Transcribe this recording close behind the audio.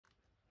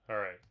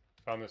Alright,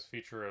 found this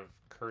feature of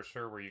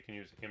cursor where you can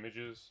use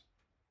images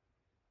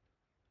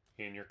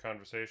in your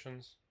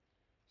conversations.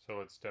 So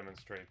let's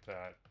demonstrate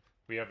that.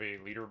 We have a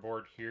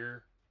leaderboard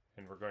here,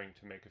 and we're going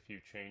to make a few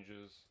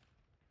changes.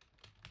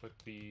 Put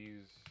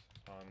these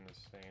on the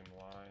same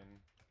line.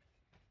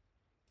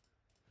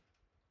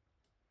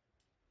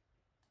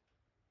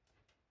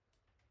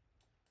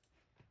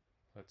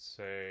 Let's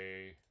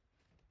say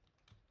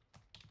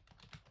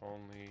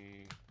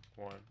only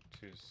want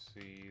to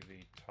see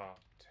the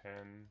top 10.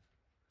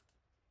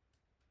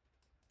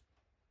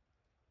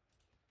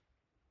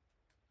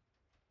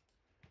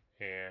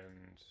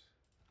 And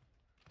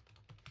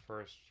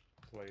first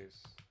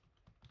place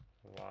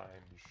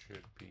line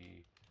should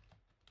be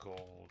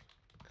gold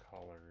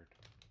colored.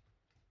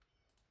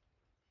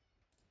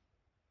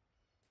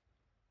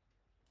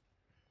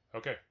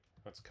 Okay,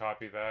 let's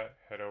copy that,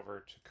 head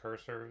over to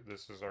cursor.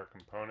 This is our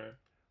component.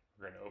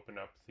 We're going to open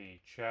up the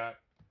chat,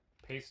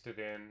 paste it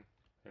in,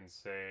 and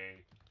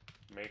say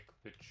make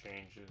the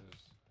changes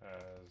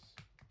as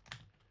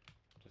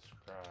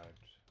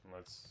described. And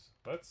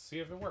let's see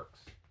if it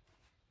works.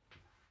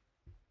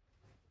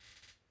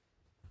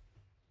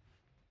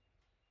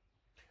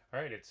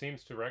 Alright, it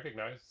seems to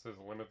recognize. It says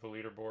limit the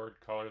leaderboard,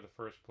 color the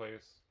first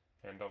place,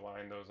 and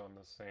align those on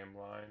the same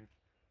line.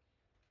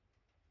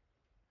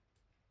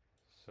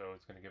 So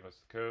it's going to give us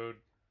the code.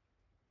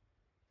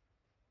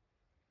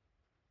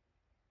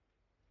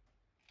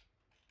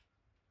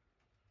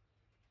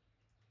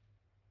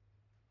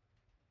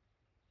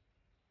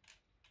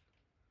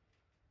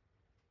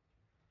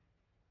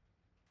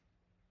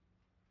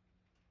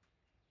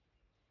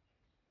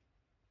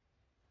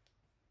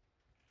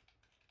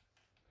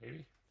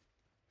 Maybe.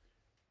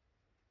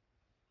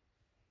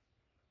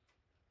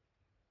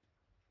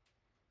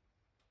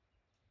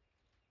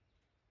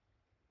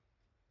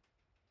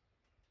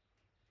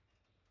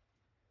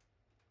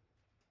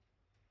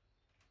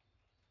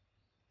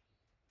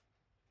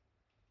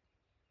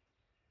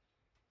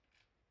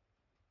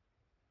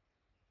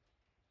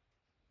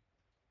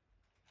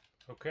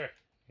 Okay,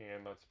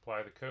 and let's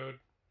apply the code.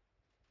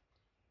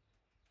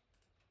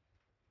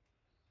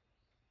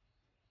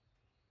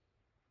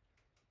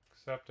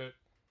 Accept it.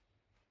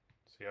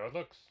 See how it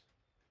looks.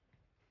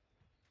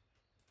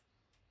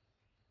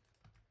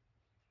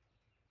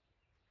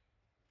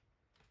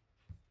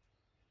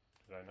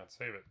 Did I not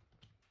save it?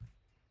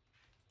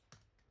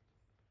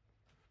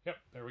 Yep,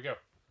 there we go.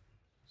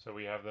 So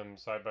we have them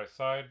side by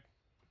side.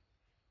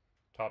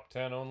 Top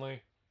 10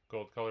 only.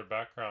 Gold colored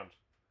background.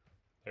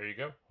 There you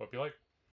go. Hope you like.